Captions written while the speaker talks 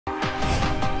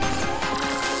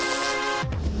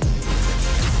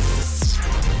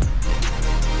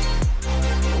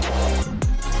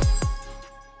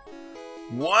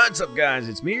What's up, guys?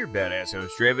 It's me, your badass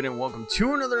host, Draven, and welcome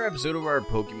to another episode of our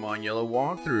Pokemon Yellow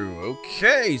walkthrough.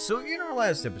 Okay, so in our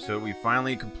last episode, we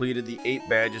finally completed the 8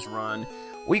 badges run.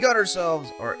 We got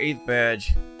ourselves our 8th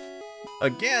badge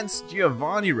against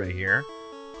Giovanni right here.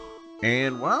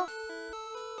 And, well,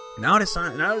 now it's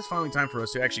finally time for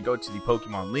us to actually go to the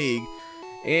Pokemon League.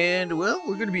 And, well,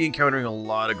 we're going to be encountering a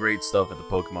lot of great stuff at the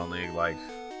Pokemon League, like,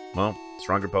 well,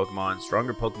 stronger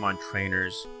Pokemon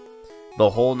trainers, the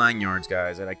whole 9 yards,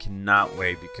 guys, and I cannot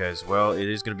wait because, well, it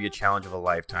is going to be a challenge of a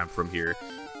lifetime from here.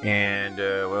 And,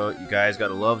 well, you guys got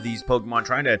to love these Pokemon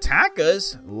trying to attack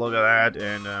us. Look at that.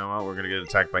 And, well, we're going to get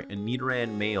attacked by a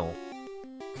Nidoran male.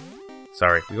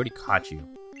 Sorry, we already caught you.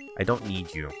 I don't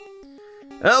need you.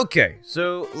 Okay,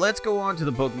 so let's go on to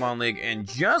the Pokemon League, and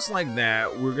just like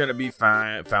that, we're going to be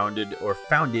founded, or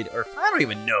I don't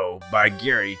even know, by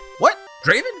Gary. What?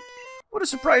 Draven? What a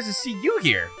surprise to see you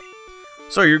here.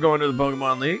 So you're going to the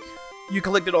Pokemon League? You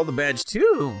collected all the badge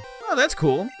too? Oh, that's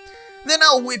cool. Then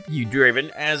I'll whip you, Draven,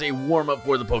 as a warm-up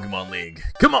for the Pokemon League.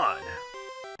 Come on!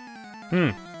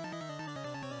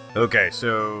 Okay,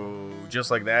 so just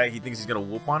like that, he thinks he's gonna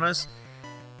whoop on us?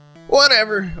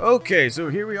 Whatever. Okay, so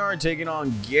here we are taking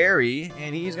on Gary,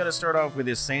 and he's gonna start off with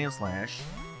his Sand Slash.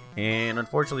 And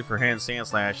unfortunately for him, Sand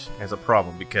Slash has a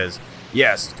problem because,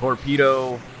 yes,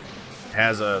 Torpedo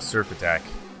has a Surf Attack.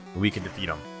 We can defeat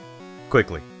him.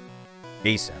 Quickly.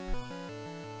 ASAP.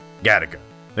 Gotta go.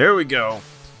 There we go.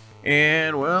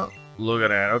 And, well, look at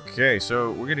that. Okay,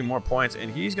 so we're getting more points, and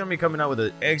he's going to be coming out with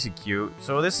an Execute.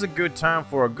 So this is a good time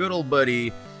for our good old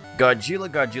buddy,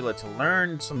 Godzilla, to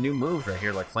learn some new moves right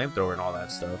here, like Flamethrower and all that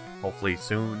stuff. Hopefully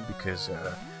soon, because,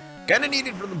 kind of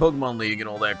needed for the Pokemon League and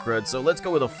all that crud. So let's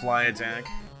go with a Fly Attack.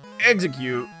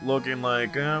 Execute, looking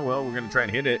like, well, we're going to try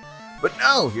and hit it. But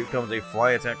no, here comes a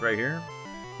Fly Attack right here.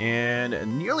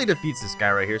 And nearly defeats this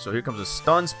guy right here. So here comes a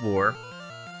Stun Spore.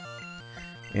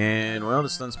 And, well, the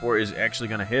Stun Spore is actually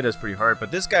going to hit us pretty hard. But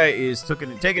this guy is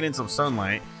taking in some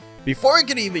sunlight. Before it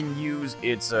can even use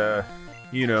its,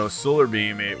 you know, Solar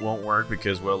Beam, it won't work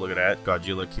because, well, look at that.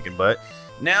 Godzilla kicking butt.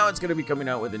 Now it's going to be coming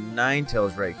out with a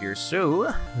Ninetales right here.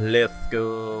 So, let's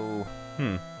go. You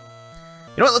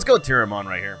know what? Let's go with Terramon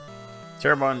right here.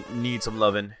 Terramon needs some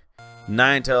loving.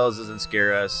 Ninetales doesn't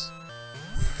scare us.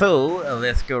 So,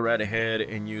 let's go right ahead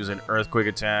and use an Earthquake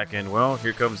attack. And, well,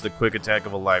 here comes the quick attack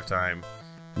of a lifetime.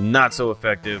 Not so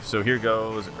effective. So, here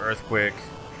goes Earthquake.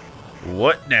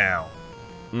 What now?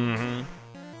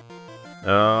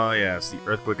 Oh, yes. The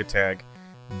Earthquake attack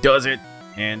does it.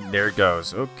 And there it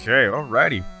goes. Okay,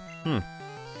 alrighty.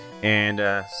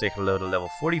 And, say hello to level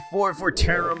 44 for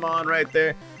Terramon right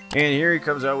there. And here he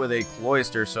comes out with a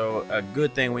Cloyster. So, a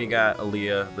good thing we got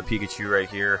Aaliyah, the Pikachu right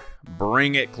here.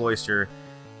 Bring it, Cloyster.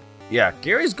 Yeah,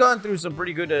 Gary's gone through some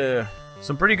pretty good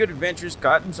adventures,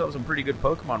 got himself some pretty good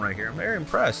Pokemon right here. I'm very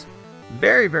impressed.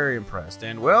 Very, very impressed.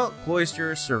 And, well,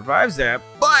 Cloyster survives that,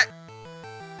 but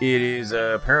it is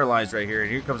paralyzed right here.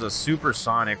 And here comes a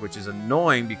Supersonic, which is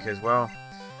annoying because, well,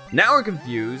 now we're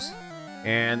confused.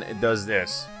 And it does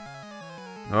this.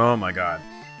 Oh, my God.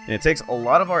 And it takes a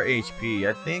lot of our HP.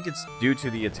 I think it's due to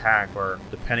the attack, or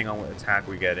depending on what attack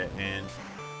we get it. And,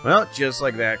 well, just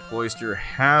like that, Cloyster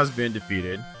has been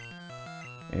defeated.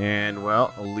 And, well,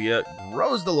 Aaliyah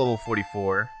grows to level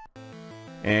 44.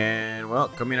 And, well,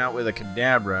 coming out with a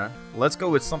Kadabra. Let's go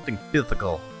with something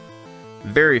physical.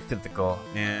 Very physical.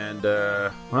 And,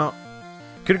 well,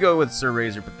 could go with Sir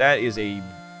Razor, but that is a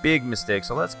big mistake.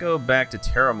 So let's go back to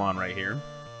Terramon right here.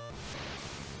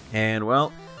 And,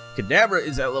 well, Kadabra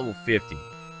is at level 50.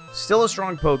 Still a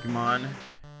strong Pokemon,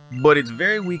 but it's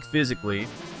very weak physically.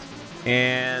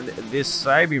 And this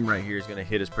Psybeam right here is going to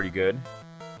hit us pretty good.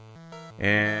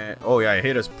 And, oh yeah, it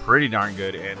hit us pretty darn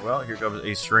good. And, well, here comes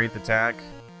a Strength attack.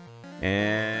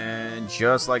 And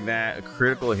just like that, a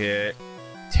critical hit.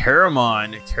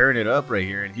 Terramon tearing it up right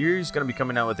here. And here's going to be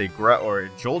coming out with a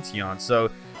Jolteon.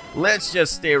 So, let's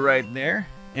just stay right there.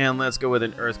 And let's go with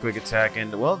an Earthquake attack.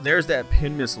 And, well, there's that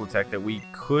Pin Missile attack that we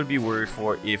could be worried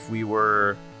for if we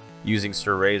were using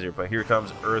Sir Razor. But here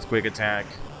comes Earthquake attack.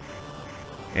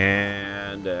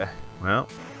 And, well,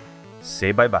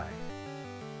 say bye-bye.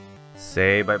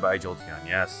 Say bye-bye, Jolteon.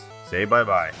 Yes, say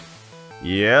bye-bye.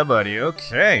 Yeah, buddy,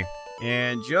 okay.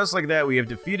 And just like that, we have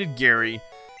defeated Gary.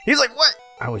 He's like, what?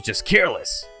 I was just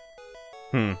careless.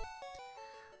 That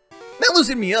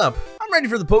loosened me up. I'm ready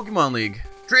for the Pokemon League.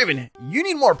 Draven, you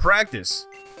need more practice.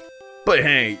 But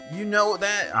hey, you know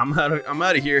that? I'm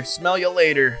out of here. Smell you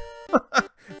later.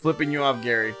 Flipping you off,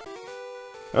 Gary.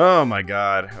 Oh my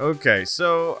god. Okay,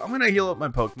 so I'm gonna heal up my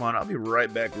Pokemon. I'll be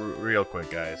right back real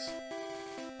quick, guys.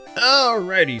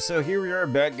 Alrighty, so here we are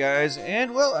back, guys,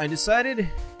 and well, I decided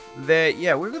that,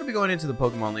 yeah, we're going to be going into the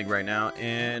Pokemon League right now,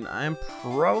 and I'm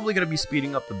probably going to be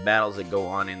speeding up the battles that go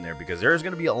on in there, because there's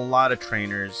going to be a lot of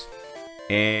trainers,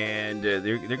 and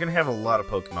they're going to have a lot of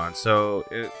Pokemon. So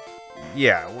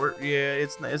yeah,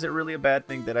 is it really a bad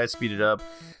thing that I speed it up?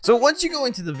 So once you go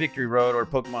into the Victory Road or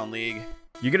Pokemon League,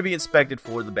 you're going to be inspected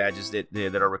for the badges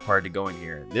that are required to go in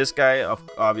here. This guy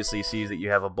obviously sees that you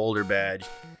have a Boulder badge,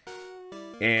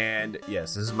 and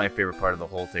yes, this is my favorite part of the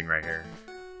whole thing right here.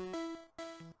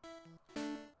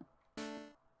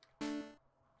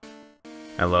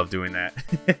 I love doing that.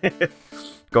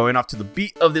 Going off to the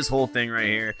beat of this whole thing right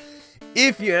here.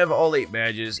 If you have all 8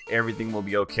 badges, everything will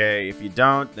be okay. If you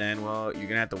don't, then, well, you're going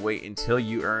to have to wait until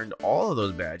you earned all of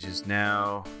those badges.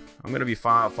 Now, I'm going to be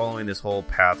following this whole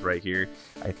path right here.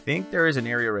 I think there is an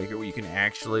area right here where you can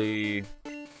actually...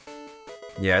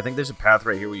 Yeah, I think there's a path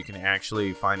right here where you can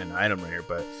actually find an item right here,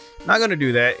 but I'm not going to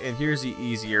do that. And here's the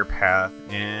easier path,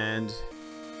 and...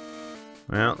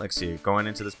 Well, let's see. Going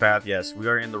into this path, yes, we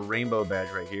are in the Rainbow badge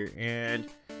right here, and,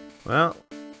 well,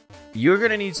 you're going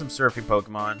to need some surfing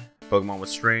Pokemon with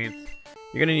strength.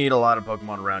 You're going to need a lot of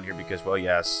Pokemon around here because, well,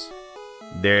 yes,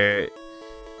 there's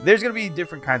going to be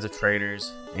different kinds of trainers,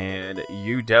 and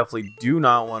you definitely do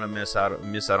not want to miss out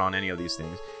on any of these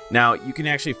things. Now, you can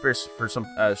actually fish for some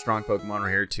strong Pokemon right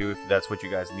here, too, if that's what you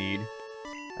guys need.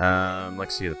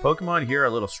 Let's see. The Pokemon here are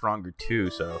a little stronger, too,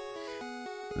 so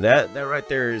that right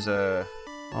there is a...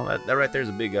 Well, that right there is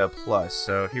a big plus.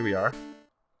 So here we are.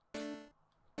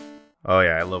 Oh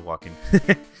yeah, I love walking.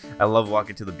 I love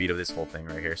walking to the beat of this whole thing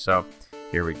right here. So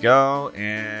here we go.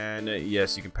 And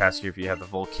yes, you can pass here if you have the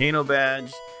Volcano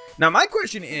badge. Now my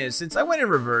question is, since I went in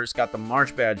reverse, got the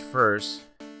March badge first,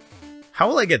 how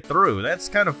will I get through? That's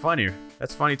kind of funny.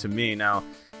 That's funny to me. Now,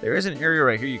 there is an area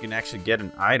right here you can actually get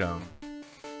an item.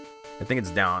 I think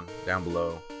it's down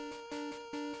below.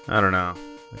 I don't know.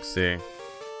 Let's see.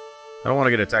 I don't want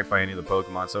to get attacked by any of the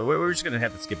Pokemon, so we're just going to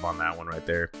have to skip on that one right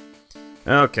there.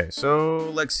 Okay, so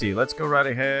let's see. Let's go right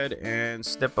ahead and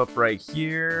step up right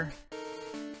here.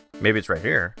 Maybe it's right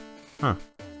here. Huh.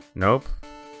 Nope.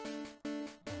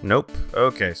 Nope.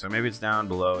 Okay, so maybe it's down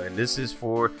below, and this is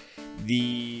for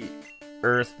the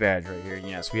Earth badge right here.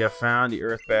 Yes, we have found the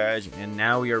Earth badge, and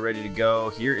now we are ready to go.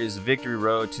 Here is Victory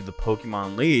Road to the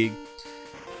Pokemon League.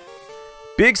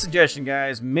 Big suggestion,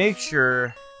 guys. Make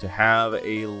sure to have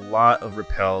a lot of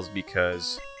repels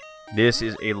because this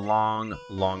is a long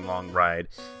ride.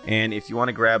 And if you want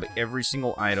to grab every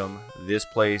single item, this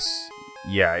place,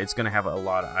 yeah, it's going to have a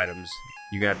lot of items.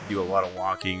 You're going to have to do a lot of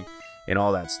walking and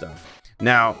all that stuff.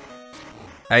 Now,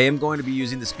 I am going to be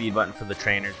using the speed button for the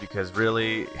trainers because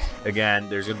really, again,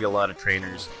 there's going to be a lot of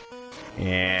trainers.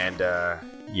 And,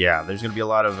 yeah, there's going to be a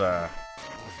lot of,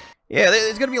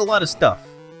 there's going to be a lot of stuff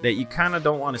that you kind of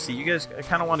don't want to see. You guys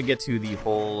kind of want to get to the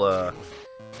whole,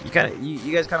 you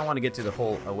guys kind of want to get to the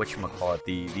whole, whatchamacallit,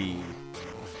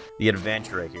 the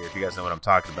adventure right here, if you guys know what I'm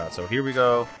talking about. So here we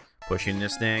go, pushing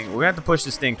this thing. We're going to have to push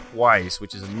this thing twice,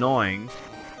 which is annoying.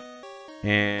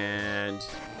 And,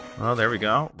 well, there we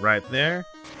go, right there.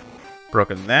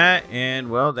 Broken that,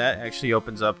 and, well, that actually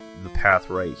opens up the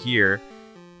path right here.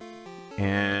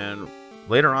 And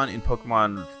later on in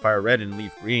Pokemon Fire Red and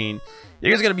Leaf Green,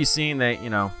 you're guys going to be seeing that,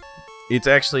 you know, it's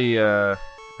actually, I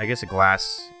guess a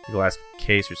glass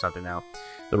case or something now.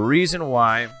 The reason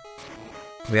why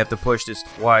we have to push this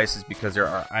twice is because there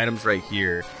are items right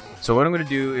here. So what I'm going to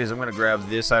do is I'm going to grab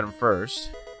this item first.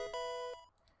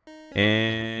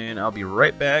 And I'll be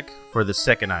right back for the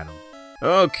second item.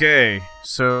 Okay,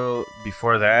 so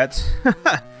before that,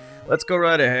 let's go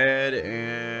right ahead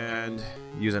and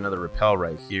use another repel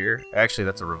right here. Actually,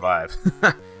 that's a revive.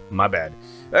 My bad.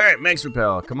 Alright, Max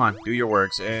Repel, come on, do your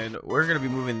works. And we're going to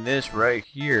be moving this right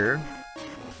here.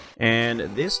 And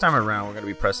this time around, we're going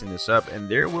to be pressing this up. And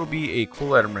there will be a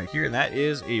cool item right here. And that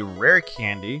is a rare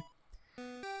candy.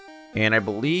 And I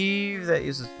believe that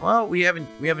is... Well, we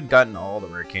haven't gotten all the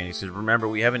rare candies. Because remember,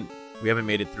 we haven't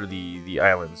made it through the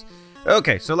islands.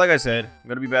 Okay, so like I said, I'm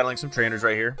going to be battling some trainers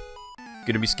right here.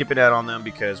 Going to be skipping out on them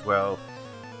because, well...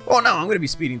 Oh no, I'm going to be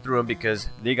speeding through them because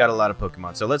they got a lot of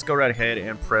Pokemon. So let's go right ahead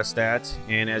and press that.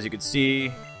 And as you can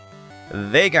see,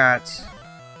 they got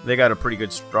a pretty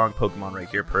good strong Pokemon right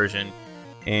here, Persian.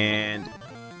 And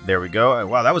there we go.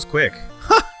 Wow, that was quick.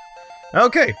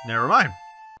 Okay, never mind.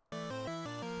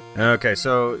 Okay,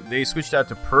 so they switched out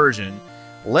to Persian.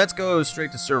 Let's go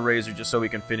straight to Sir Razor just so we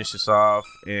can finish this off.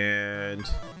 And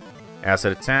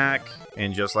asset attack.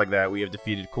 And just like that, we have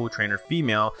defeated Cool Trainer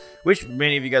Female, which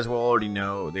many of you guys will already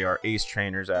know. They are ace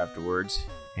trainers afterwards.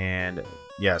 And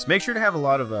yes, make sure to have a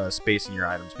lot of space in your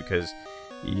items because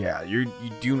Yeah, you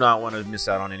do not want to miss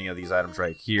out on any of these items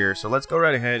right here. So let's go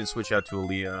right ahead and switch out to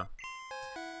Aaliyah.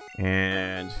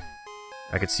 And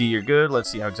I can see you're good. Let's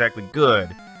see how exactly good.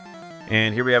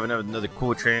 And here we have another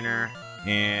cool trainer.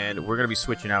 And we're going to be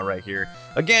switching out right here.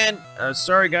 Again,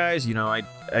 sorry guys, you know,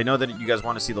 I know that you guys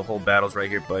want to see the whole battles right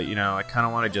here, but, you know, I kind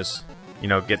of want to just, you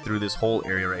know, get through this whole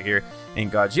area right here.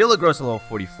 And Godzilla grows to level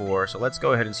 44, so let's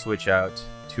go ahead and switch out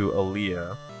to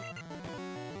Aaliyah.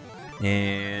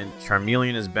 And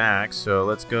Charmeleon is back, so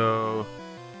let's go...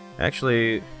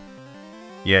 Actually,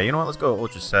 yeah, you know what, let's go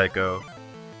Ultra Psycho.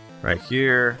 Right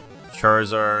here,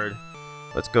 Charizard.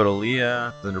 Let's go to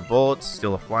Leah, Thunderbolt,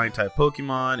 still a flying type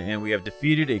Pokemon, and we have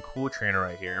defeated a cool trainer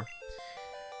right here.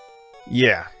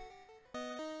 Yeah.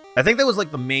 I think that was like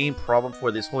the main problem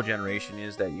for this whole generation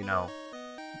is that, you know,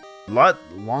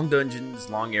 long dungeons,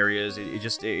 long areas,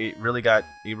 it really got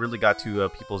to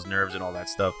people's nerves and all that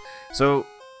stuff. So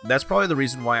that's probably the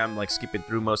reason why I'm like skipping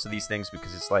through most of these things,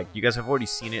 because it's like you guys have already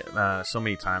seen it so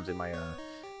many times in my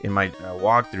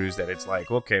walkthroughs that it's like,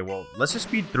 okay, well, let's just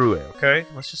speed through it, okay?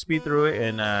 Let's just speed through it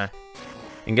and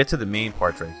get to the main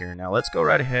parts right here. Now, let's go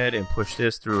right ahead and push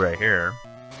this through right here.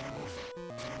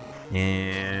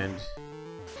 And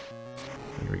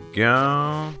here we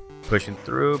go. Pushing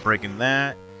through, breaking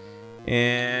that.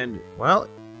 And, well,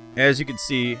 as you can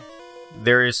see,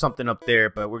 there is something up there,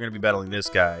 but we're going to be battling this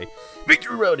guy.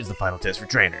 Victory Road is the final test for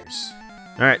trainers.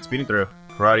 Alright, speeding through.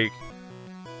 Karate.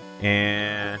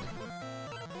 And...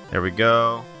 there we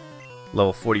go.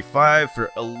 Level 45 for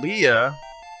Aaliyah.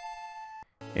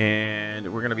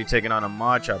 And we're going to be taking on a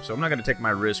Machop. So I'm not going to take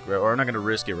my risk, or I'm not going to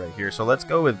risk it right here. So let's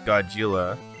go with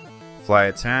Godzilla. Fly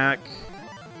attack.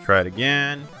 Try it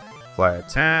again. Fly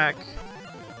attack.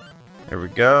 There we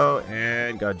go.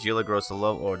 And Godzilla grows to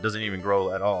level, or doesn't even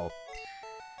grow at all.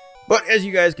 But as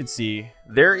you guys can see,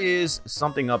 there is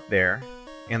something up there.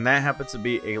 And that happens to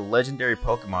be a legendary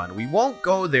Pokemon. We won't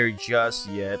go there just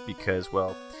yet because,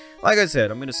 well, like I said,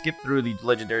 I'm going to skip through the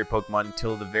legendary Pokemon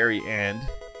until the very end.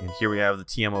 And here we have the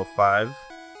TM05.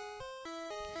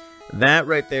 That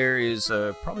right there is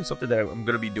probably something that I'm going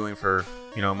to be doing for,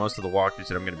 you know, most of the walkthroughs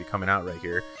that I'm going to be coming out right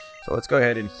here. So let's go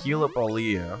ahead and heal up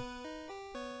Aaliyah.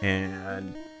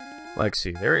 And let's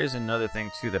see, there is another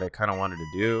thing too that I kind of wanted to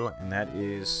do, and that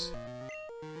is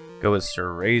go with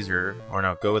Sir Razor, or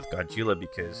no, go with Godzilla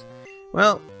because,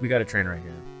 well, we got a trainer right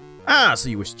here. Ah, so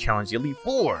you wish to challenge the Elite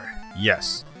Four?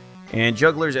 Yes. And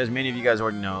jugglers, as many of you guys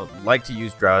already know, like to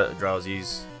use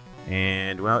Drowsies.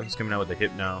 And, well, he's coming out with the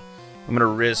Hypno. I'm going to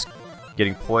risk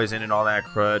getting poison and all that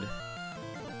crud.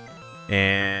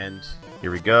 And here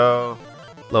we go.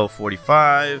 Level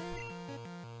 45.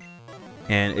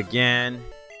 And again,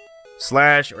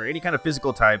 Slash, or any kind of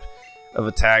physical type of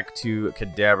attack to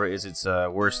Kadabra is its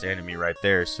worst enemy right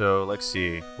there. So, let's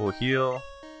see. Full heal.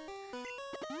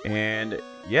 And,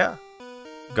 yeah.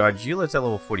 Godzilla's at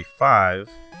level 45.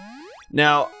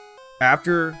 Now,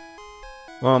 after,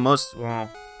 well, I'm going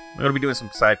to be doing some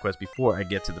side quests before I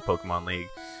get to the Pokemon League,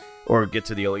 or get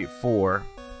to the Elite Four.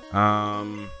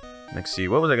 Let's see,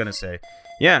 what was I going to say?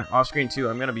 Yeah, off screen too,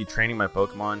 I'm going to be training my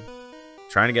Pokemon,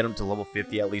 trying to get them to level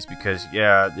 50 at least, because,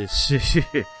 yeah, this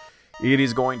it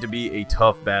is going to be a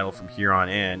tough battle from here on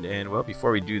in. And, well,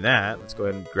 before we do that, let's go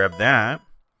ahead and grab that,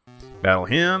 battle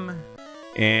him,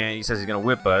 and he says he's going to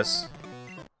whip us,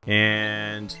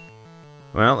 and...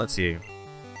 well, let's see.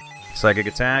 Psychic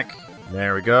attack.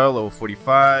 There we go. Level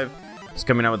 45. He's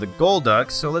coming out with the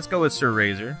Golduck. So let's go with Sir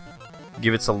Razor.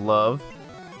 Give it some love.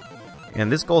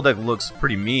 And this Golduck looks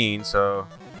pretty mean. So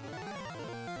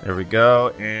there we go.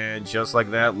 And just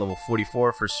like that, level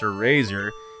 44 for Sir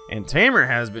Razor. And Tamer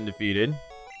has been defeated.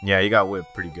 Yeah, he got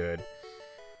whipped pretty good.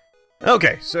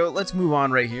 Okay, so let's move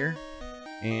on right here.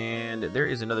 And there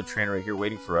is another trainer right here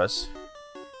waiting for us.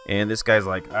 And this guy's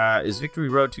like, is Victory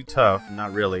Road too tough?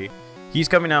 Not really. He's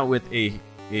coming out with a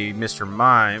Mr.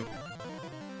 Mime.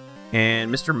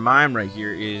 And Mr. Mime right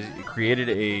here created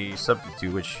a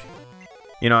substitute, which,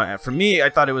 you know, for me, I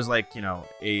thought it was like, you know,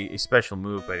 a special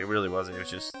move, but it really wasn't. It was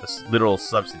just a literal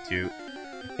substitute.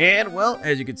 And, well,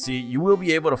 as you can see, you will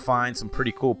be able to find some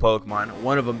pretty cool Pokemon.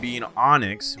 One of them being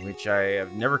Onyx, which I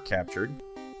have never captured.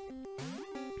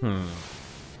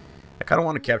 I kind of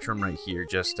want to capture him right here,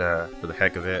 just for the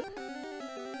heck of it.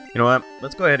 You know what?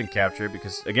 Let's go ahead and capture it,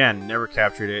 because, again, never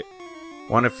captured it.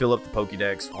 Want to fill up the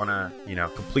Pokédex. Want to, you know,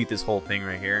 complete this whole thing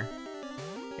right here.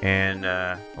 And,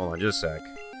 hold on just a sec.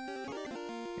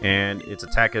 And its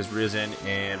attack has risen,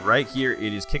 and right here,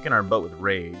 it is kicking our butt with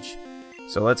Rage.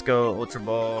 So let's go Ultra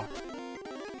Ball.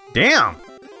 Damn!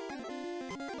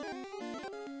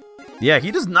 Yeah,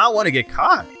 he does not want to get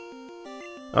caught.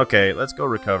 Okay, let's go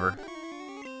recover.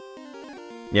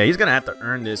 Yeah, he's gonna have to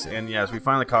earn this. And yes, we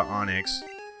finally caught Onyx.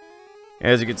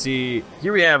 As you can see,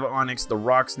 here we have Onyx, the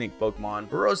rock snake Pokemon,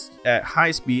 burrows at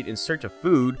high speed in search of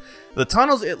food. The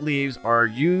tunnels it leaves are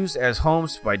used as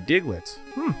homes by Diglett.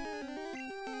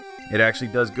 It actually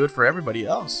does good for everybody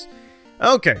else.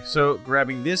 Okay, so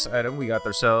grabbing this item, we got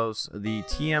ourselves the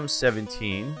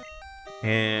TM17.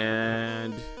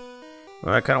 And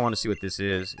well, I kind of want to see what this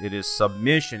is. It is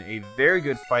Submission, a very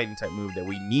good fighting type move that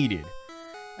we needed.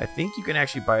 I think you can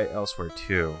actually buy it elsewhere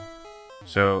too.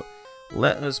 So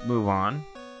let us move on.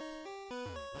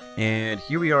 And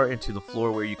here we are into the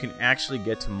floor where you can actually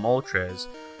get to Moltres,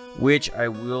 which I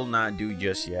will not do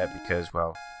just yet because,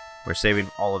 well, we're saving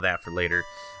all of that for later.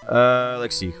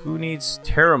 Let's see. Who needs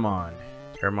Terramon?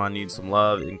 Terramon needs some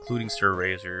love, including Sir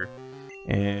Razor.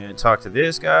 And talk to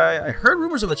this guy. I heard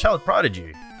rumors of a child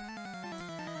prodigy.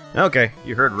 Okay,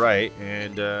 you heard right.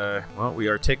 And, well, we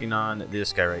are taking on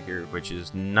this guy right here, which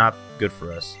is not good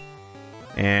for us.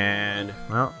 And,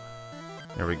 well,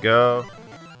 there we go.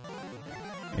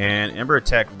 And Ember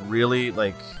Attack really,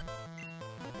 like,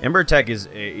 Ember Attack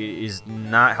is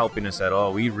not helping us at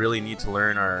all. We really need to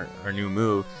learn our new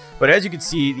move. But as you can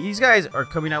see, these guys are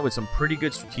coming out with some pretty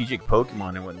good strategic Pokemon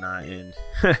and whatnot. And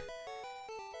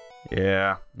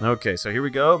yeah. Okay, so here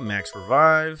we go. Max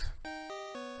Revive.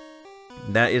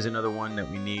 That is another one that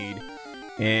we need.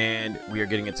 And we are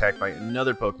getting attacked by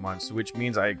another Pokemon, so which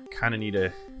means I kind of need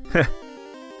to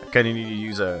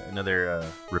use another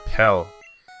Repel.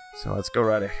 So let's go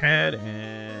right ahead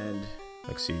and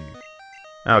let's see.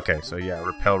 Okay, so yeah,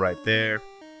 Repel right there.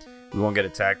 We won't get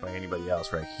attacked by anybody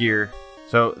else right here.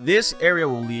 So this area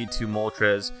will lead to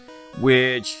Moltres,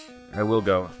 which I will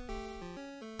go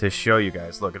to show you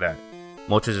guys. Look at that.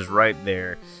 Moltres is right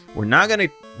there. We're not gonna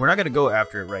go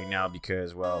after it right now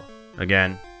because, well,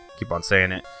 again, keep on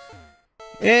saying it.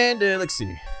 And let's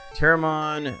see.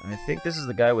 Terramon, I think this is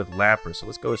the guy with Lapras, so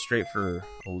let's go straight for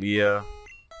Aaliyah.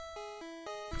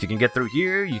 If you can get through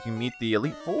here, you can meet the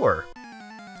Elite Four.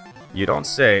 You don't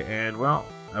say. And, well,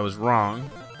 I was wrong.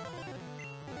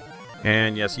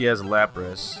 And, yes, he has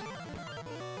Lapras.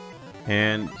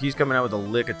 And he's coming out with a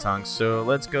Lickitung, so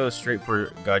let's go straight for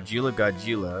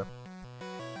Godzilla.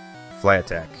 Fly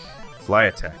Attack. Fly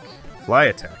Attack. Fly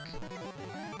Attack.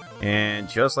 And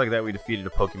just like that, we defeated a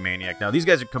Pokemaniac. Now, these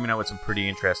guys are coming out with some pretty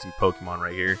interesting Pokemon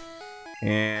right here.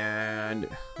 And,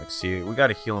 let's see, we got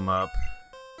to heal them up.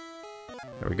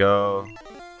 There we go.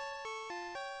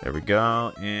 There we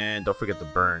go. And don't forget the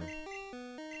burn.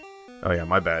 Oh yeah,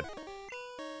 my bad.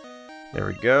 There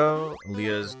we go.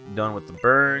 Aaliyah's done with the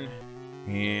burn.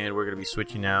 And we're going to be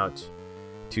switching out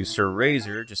to Sir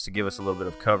Razor just to give us a little bit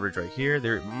of coverage right here.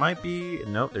 There might be...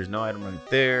 Nope, there's no item right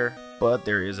there. But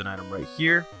there is an item right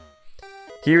here.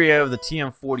 Here we have the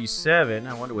TM47.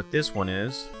 I wonder what this one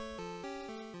is.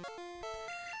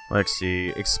 Let's see.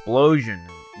 Explosion.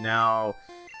 Now...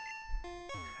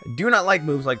 I do not like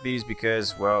moves like these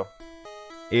because, well,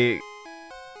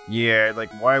 yeah,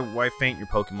 like why faint your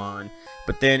Pokemon?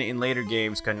 But then in later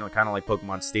games, kind of like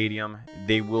Pokemon Stadium,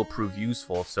 they will prove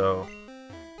useful. So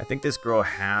I think this girl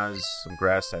has some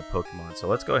grass type Pokemon. So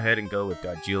let's go ahead and go with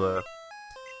Godzilla.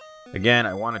 Again,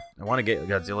 I want to get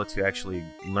Godzilla to actually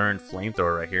learn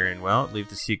Flamethrower right here, and well, leave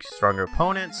to seek stronger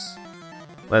opponents.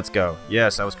 Let's go.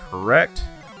 Yes, I was correct.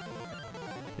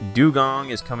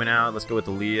 Dugong is coming out. Let's go with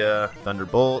Aaliyah.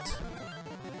 Thunderbolt.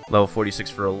 Level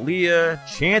 46 for Aaliyah.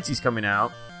 Chansey's coming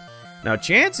out. Now,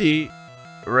 Chansey,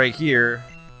 right here,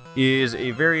 is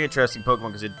a very interesting Pokemon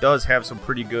because it does have some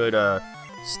pretty good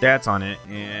stats on it.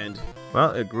 And, well,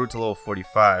 it grew to level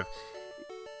 45.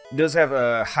 It does have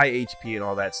a high HP and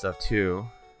all that stuff, too.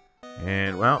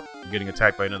 And, well, getting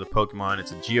attacked by another Pokemon.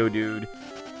 It's a Geodude.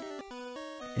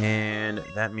 And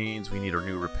that means we need a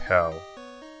new Repel.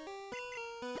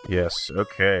 Yes,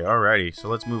 okay, alrighty. So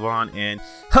let's move on, and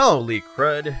holy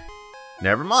crud!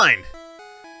 Never mind!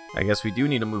 I guess we do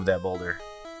need to move that boulder.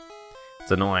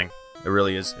 It's annoying. It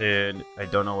really is, and I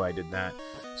don't know why I did that.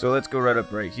 So let's go right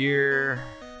up right here,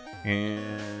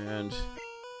 and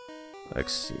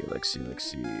let's see.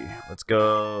 Let's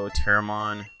go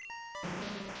Terramon.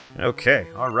 Okay,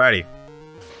 alrighty.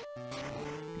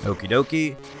 Okie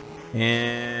dokie.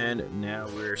 And now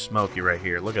we're smoky right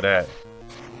here. Look at that.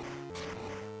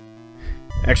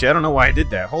 Actually, I don't know why I did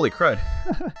that. Holy crud.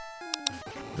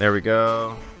 There we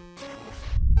go.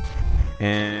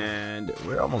 And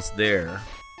we're almost there.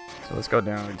 So let's go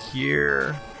down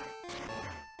here.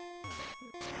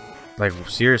 Like,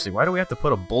 seriously, why do we have to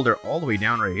put a boulder all the way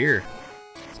down right here?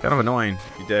 It's kind of annoying,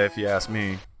 if you ask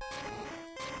me.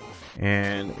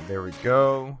 And there we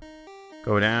go.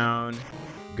 Go down.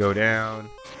 Go down.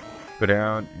 Go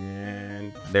down.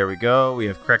 And there we go. We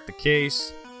have cracked the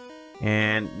case.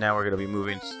 And now we're going to be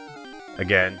moving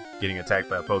again, getting attacked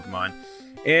by a Pokemon.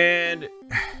 And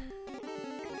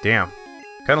damn,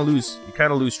 you kind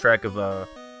of lose track of the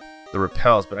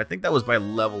repels, but I think that was by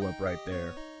level up right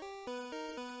there.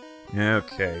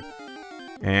 Okay.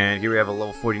 And here we have a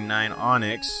level 49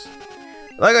 Onix.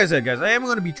 Like I said, guys, I am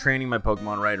going to be training my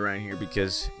Pokemon right around here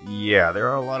because, yeah, there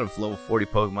are a lot of level 40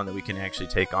 Pokemon that we can actually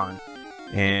take on.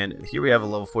 And here we have a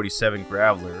level 47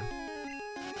 Graveler.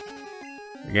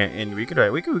 Again, and we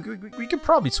could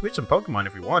probably switch some Pokemon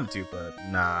if we wanted to, but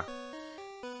nah.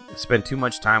 I spent too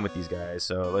much time with these guys,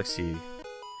 so let's see.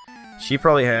 She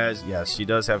probably has, yes, she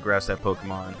does have Grass type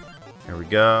Pokemon. There we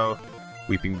go.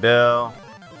 Weeping Bell.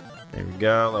 There we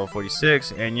go, level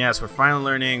 46. And yes, we're finally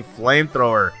learning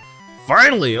Flamethrower.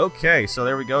 Finally! Okay, so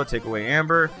there we go. Take away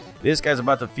Amber. This guy's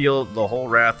about to feel the whole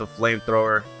wrath of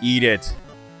Flamethrower. Eat it.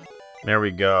 There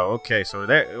we go. Okay, so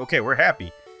we're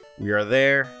happy. We are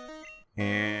there.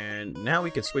 And now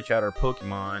we can switch out our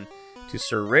Pokemon to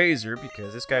Sir Razor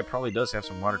because this guy probably does have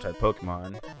some water type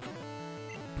Pokemon.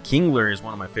 Kingler is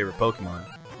one of my favorite Pokemon.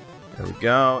 There we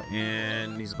go,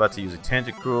 and he's about to use a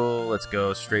Tentacruel. Let's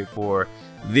go straight for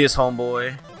this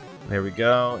homeboy. There we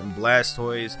go, and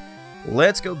Blastoise.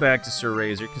 Let's go back to Sir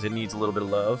Razor because it needs a little bit of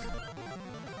love.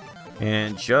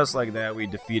 And just like that, we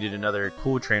defeated another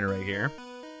cool trainer right here.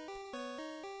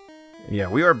 Yeah,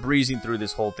 we are breezing through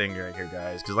this whole thing right here,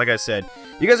 guys. Because like I said,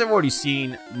 you guys have already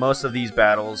seen most of these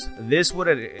battles. This would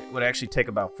actually take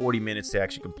about 40 minutes to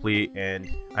actually complete.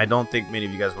 And I don't think many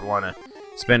of you guys would want to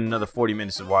spend another 40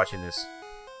 minutes of watching this.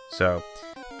 So,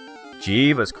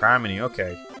 Jeebus Criminy,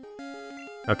 okay.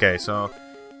 Okay, so,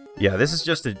 yeah, this is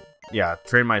just to,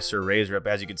 train my Sir Razor up.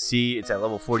 As you can see, it's at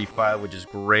level 45, which is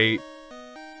great.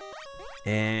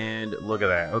 And look at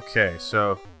that. Okay,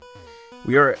 so,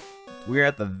 we are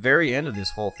at the very end of this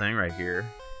whole thing right here.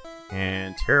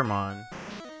 And Terramon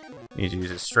needs to use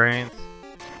his strength.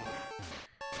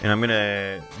 And I'm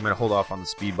gonna hold off on the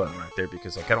speed button right there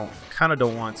because I kind of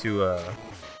don't want to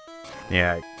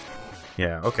yeah,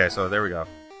 okay, so there we go.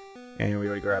 And we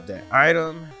already grabbed that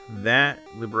item. That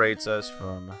liberates us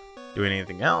from doing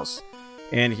anything else.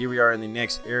 And here we are in the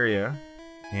next area.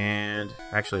 And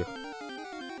actually,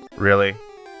 really?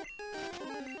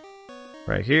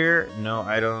 Right here, no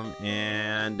item.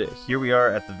 And here we are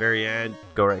at the very end.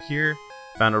 Go right here.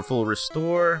 Found our full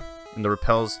restore. And the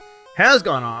repels has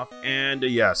gone off. And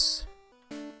yes,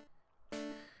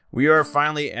 we are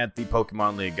finally at the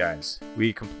Pokemon League, guys.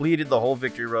 We completed the whole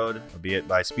victory road, albeit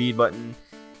by speed button.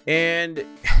 And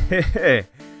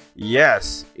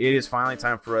yes, it is finally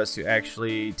time for us to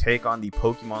actually take on the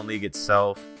Pokemon League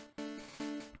itself.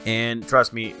 And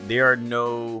trust me, they are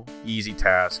no easy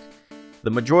task. The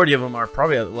majority of them are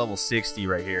probably at level 60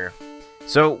 right here.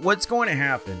 So what's going to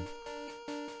happen?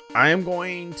 I am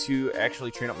going to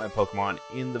actually train up my Pokemon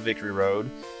in the victory road.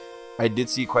 I did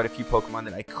see quite a few Pokemon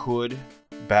that I could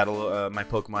battle my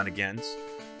Pokemon against.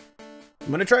 I'm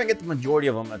going to try and get the majority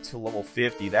of them to level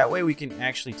 50. That way we can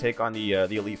actually take on the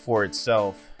Elite Four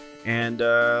itself. And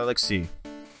let's see.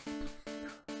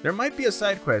 There might be a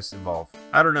side quest involved.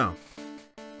 I don't know.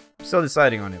 I'm still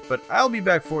deciding on it. But I'll be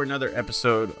back for another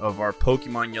episode of our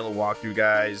Pokemon Yellow walkthrough,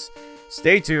 guys.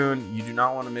 Stay tuned. You do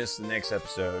not want to miss the next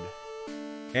episode.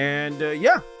 And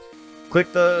yeah,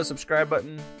 click the subscribe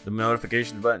button, the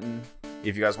notifications button.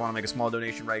 If you guys want to make a small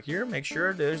donation right here, make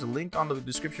sure there's a link on the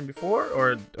description before,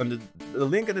 or under the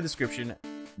link in the description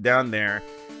down there.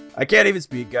 I can't even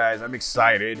speak, guys. I'm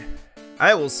excited.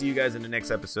 I will see you guys in the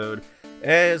next episode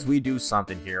as we do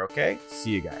something here, okay? See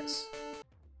you guys.